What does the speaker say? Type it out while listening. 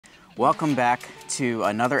Welcome back to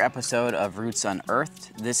another episode of Roots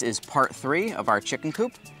Unearthed. This is part 3 of our chicken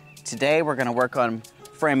coop. Today we're gonna work on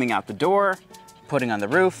framing out the door, putting on the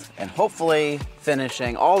roof, and hopefully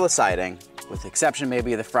finishing all the siding, with the exception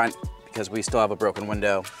maybe of the front, because we still have a broken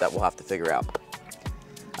window that we'll have to figure out.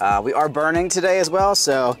 We are burning today as well,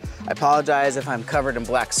 so I apologize if I'm covered in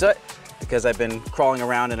black soot, because I've been crawling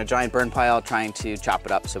around in a giant burn pile trying to chop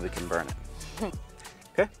it up so we can burn it.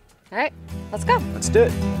 Okay? All right, let's go. Let's do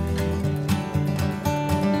it.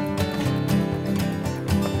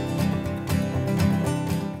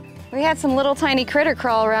 We had some little tiny critter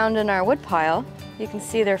crawl around in our wood pile. You can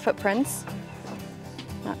see their footprints.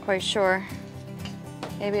 Not quite sure.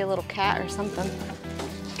 Maybe a little cat or something.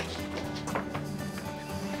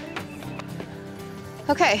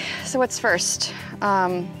 Okay, so what's first?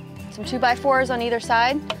 Some 2x4s on either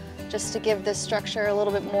side, just to give this structure a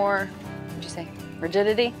little bit more, what'd you say,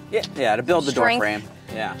 rigidity? Yeah, to build the door frame.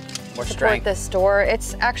 Yeah, more strength. Support this door.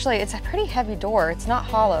 It's a pretty heavy door. It's not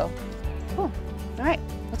hollow. Oh, all right,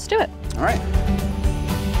 let's do it. All right.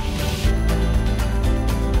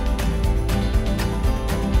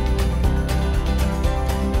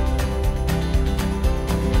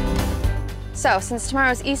 So since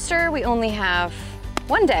tomorrow's Easter, we only have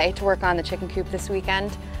one day to work on the chicken coop this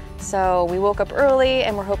weekend. So we woke up early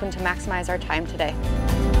and we're hoping to maximize our time today.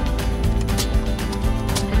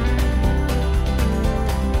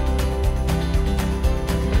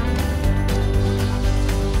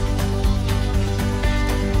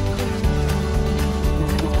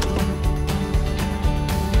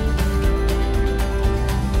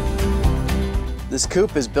 This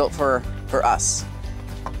coop is built for us.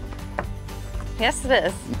 Yes, it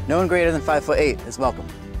is. No one greater than 5'8" is welcome.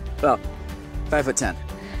 Well, 5'10".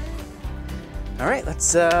 All right,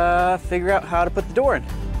 let's figure out how to put the door in.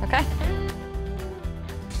 Okay.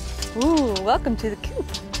 Ooh, welcome to the coop.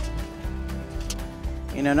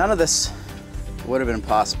 You know, none of this would have been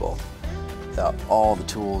possible without all the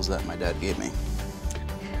tools that my dad gave me.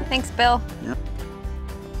 Thanks, Bill. Yep.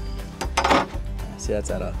 See,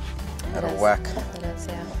 that's out of whack. It is,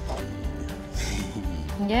 yeah.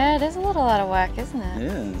 Yeah, it is a little out of whack, isn't it?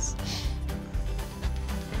 It is.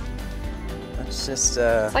 Let's just...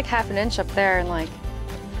 It's like half an inch up there and like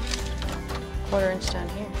a quarter inch down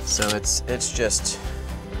here. So it's just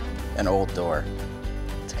an old door.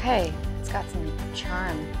 It's okay. It's got some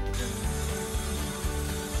charm.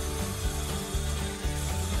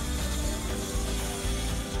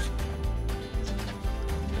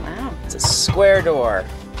 Wow. It's a square door.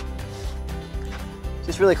 It's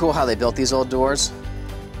just really cool how they built these old doors.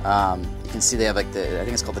 You can see they have like I think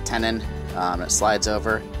it's called the tenon. It slides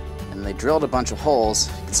over, and they drilled a bunch of holes.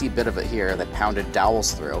 You can see a bit of it here that pounded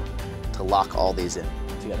dowels through to lock all these in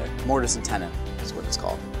together. Mortise and tenon is what it's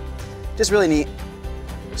called. Just really neat,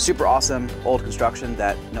 super awesome old construction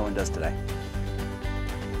that no one does today.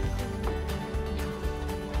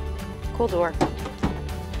 Cool door.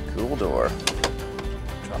 Cool door.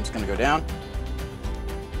 Drum's gonna go down.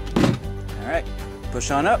 All right, push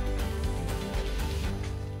on up.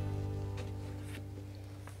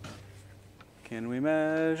 Can we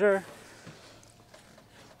measure?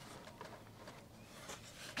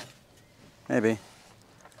 Maybe.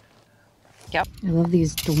 Yep. I love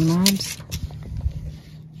these doorknobs.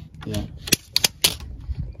 Yeah.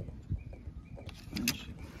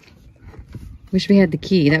 Wish we had the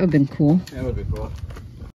key. That would have been cool. That would be cool.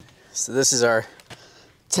 So this is our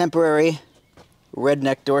temporary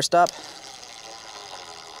redneck doorstop.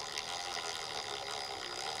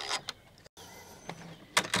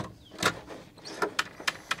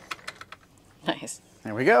 Nice.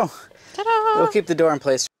 There we go. Ta-da! We'll keep the door in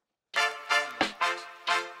place.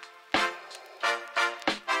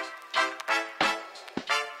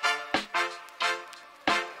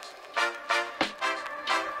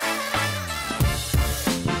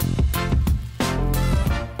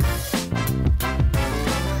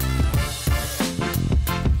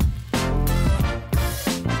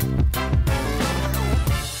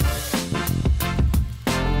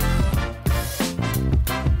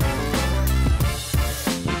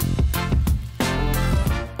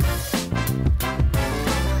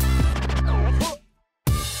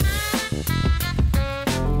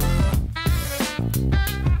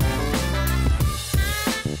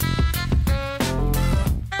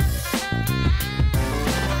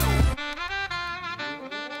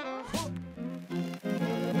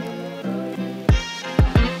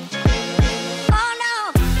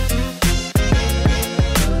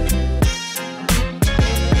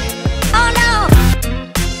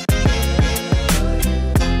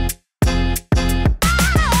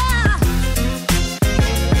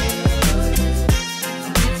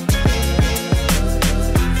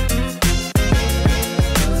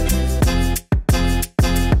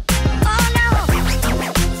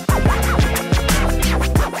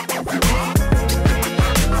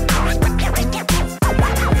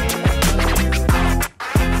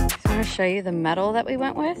 show you the metal that we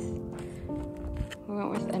went with. We went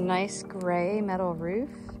with a nice gray metal roof.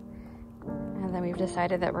 And then we've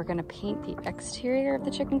decided that we're gonna paint the exterior of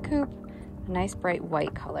the chicken coop a nice bright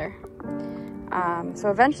white color. So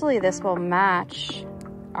eventually this will match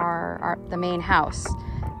the main house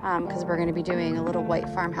because we're gonna be doing a little white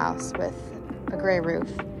farmhouse with a gray roof.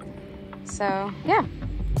 So yeah,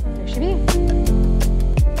 there she be.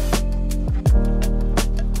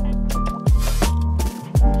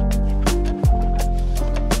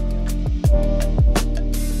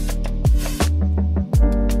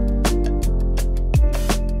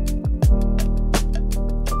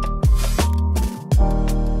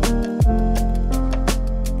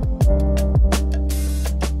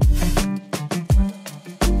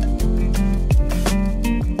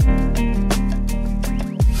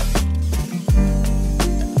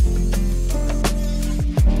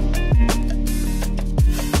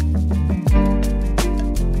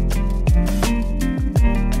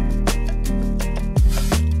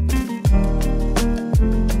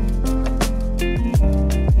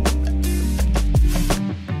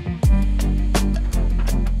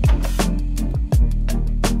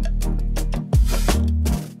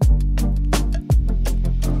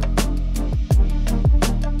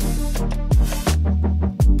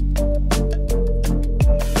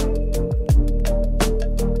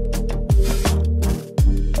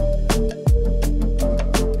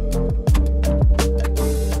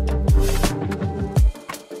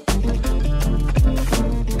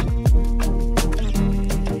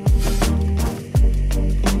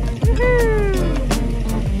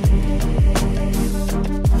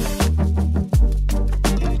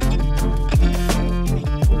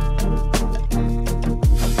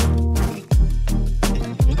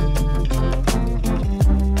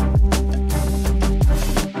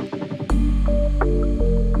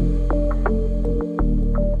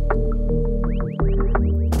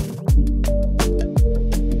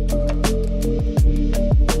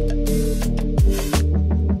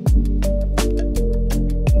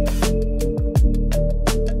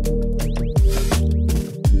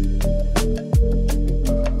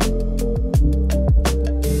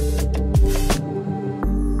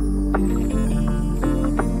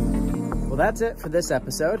 That's it for this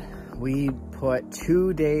episode. We put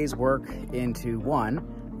 2 days work into one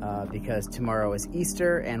because tomorrow is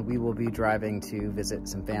Easter and we will be driving to visit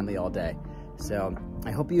some family all day. So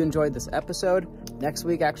I hope you enjoyed this episode. Next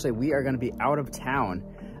week, actually, we are going to be out of town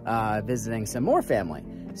visiting some more family.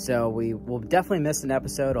 So we will definitely miss an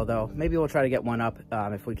episode, although maybe we'll try to get one up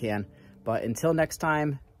if we can. But until next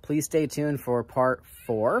time, please stay tuned for part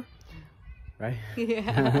 4. Right?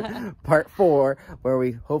 Yeah. Part 4, where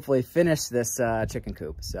we hopefully finish this chicken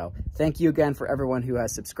coop. So thank you again for everyone who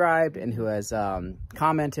has subscribed and who has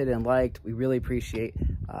commented and liked. We really appreciate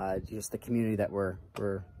just the community that we're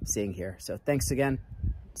seeing here. So thanks again.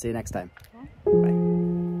 See you next time. Bye.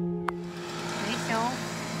 Rachel.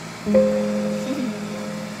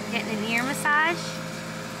 Getting an ear massage.